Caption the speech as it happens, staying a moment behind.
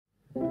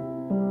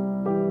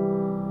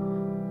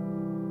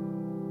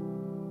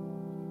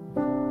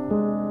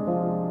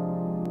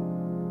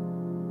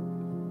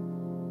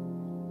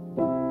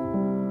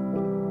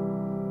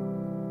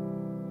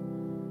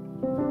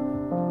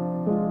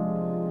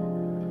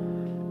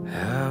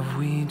Have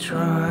we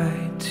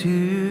tried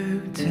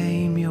to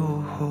tame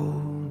your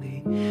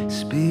Holy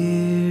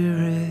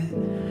Spirit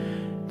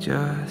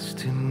just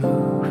to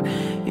move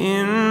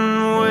in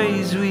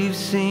ways we've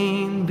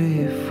seen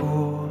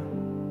before?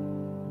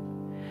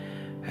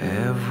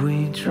 Have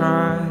we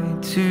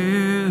tried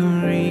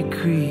to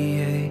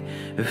recreate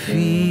a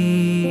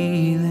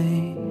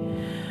feeling?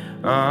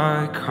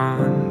 I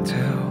can't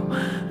tell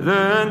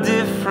the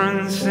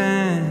difference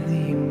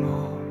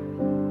anymore.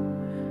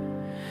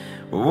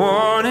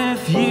 What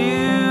if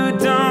you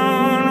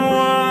don't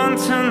want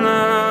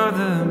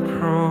another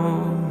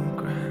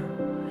program?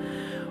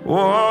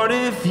 What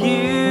if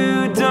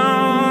you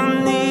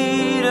don't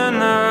need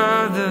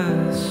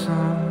another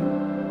song?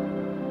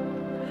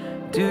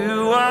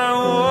 Do I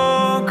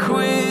walk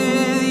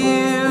with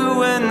you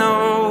when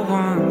no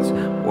one's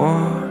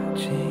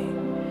watching?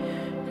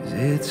 'Cause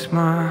it's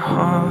my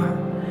heart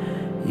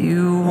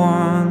you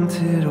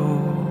wanted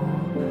all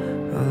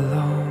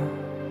along.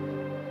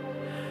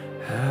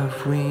 Have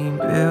we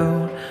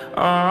built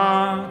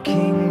our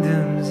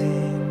kingdoms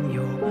in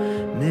your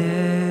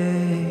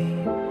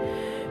name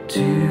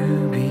to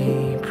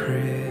be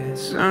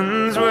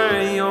prisons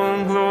where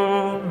your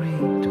glory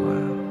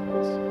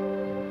dwells?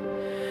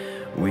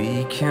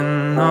 We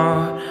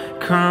cannot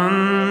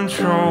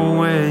control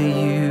where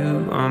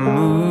you are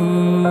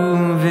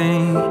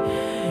moving.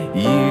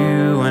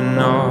 You are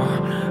not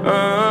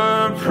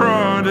a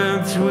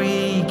product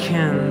we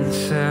can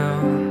sell.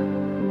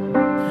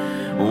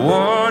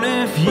 What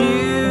if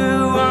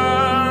you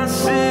are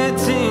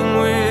sitting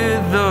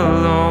with the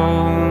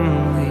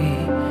lonely?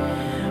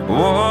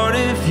 What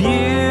if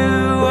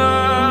you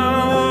are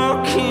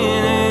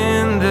walking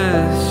in the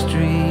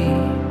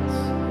streets?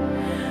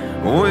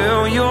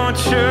 Will your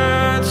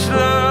church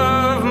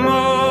love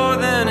more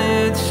than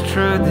its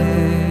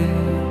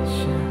traditions,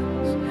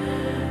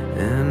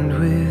 and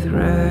with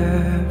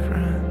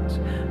reverence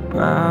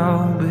bow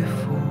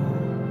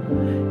before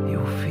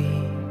your feet?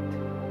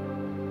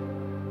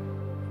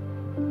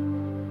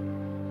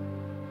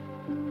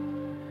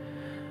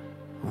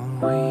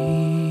 We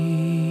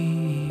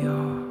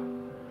are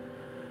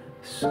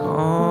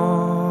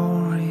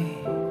sorry,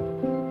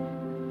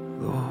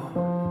 Lord.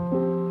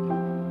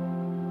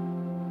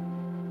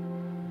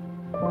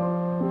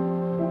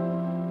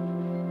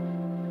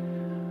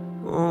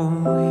 Oh,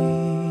 we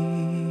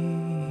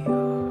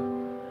are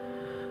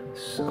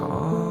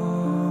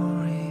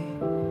sorry,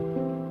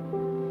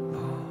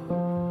 Lord.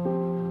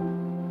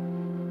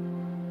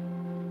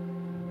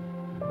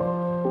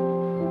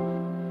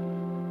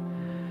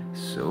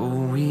 So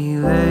we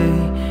lay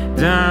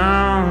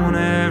down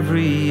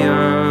every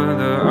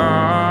other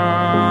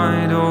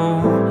idol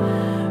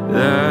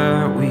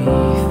that we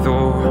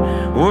thought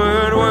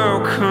would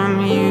welcome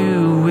you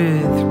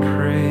with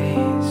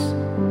praise.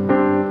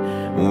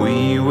 We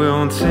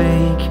will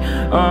take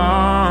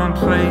our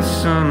place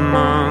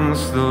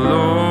amongst the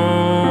Lord.